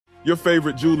Your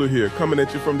favorite jeweler here, coming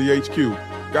at you from the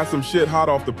HQ. Got some shit hot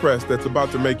off the press that's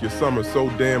about to make your summer so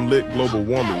damn lit global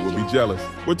warming will be jealous.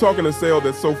 We're talking a sale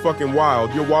that's so fucking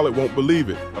wild, your wallet won't believe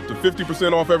it. Up to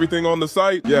 50% off everything on the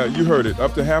site? Yeah, you heard it.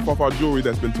 Up to half off our jewelry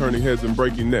that's been turning heads and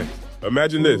breaking necks.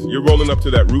 Imagine this, you're rolling up to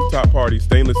that rooftop party,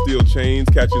 stainless steel chains,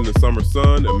 catching the summer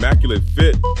sun, immaculate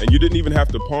fit, and you didn't even have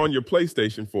to pawn your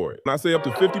PlayStation for it. When I say up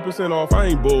to 50% off, I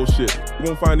ain't bullshit. You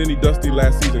won't find any dusty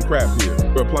last season crap here.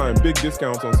 We're applying big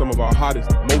discounts on some of our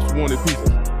hottest, most wanted pieces.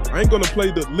 I ain't gonna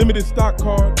play the limited stock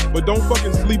card, but don't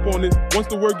fucking sleep on this. Once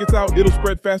the word gets out, it'll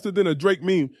spread faster than a Drake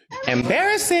meme.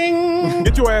 Embarrassing!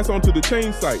 Get your ass onto the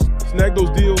chain site, snag those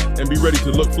deals, and be ready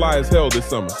to look fly as hell this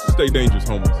summer. Stay dangerous,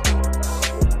 homies.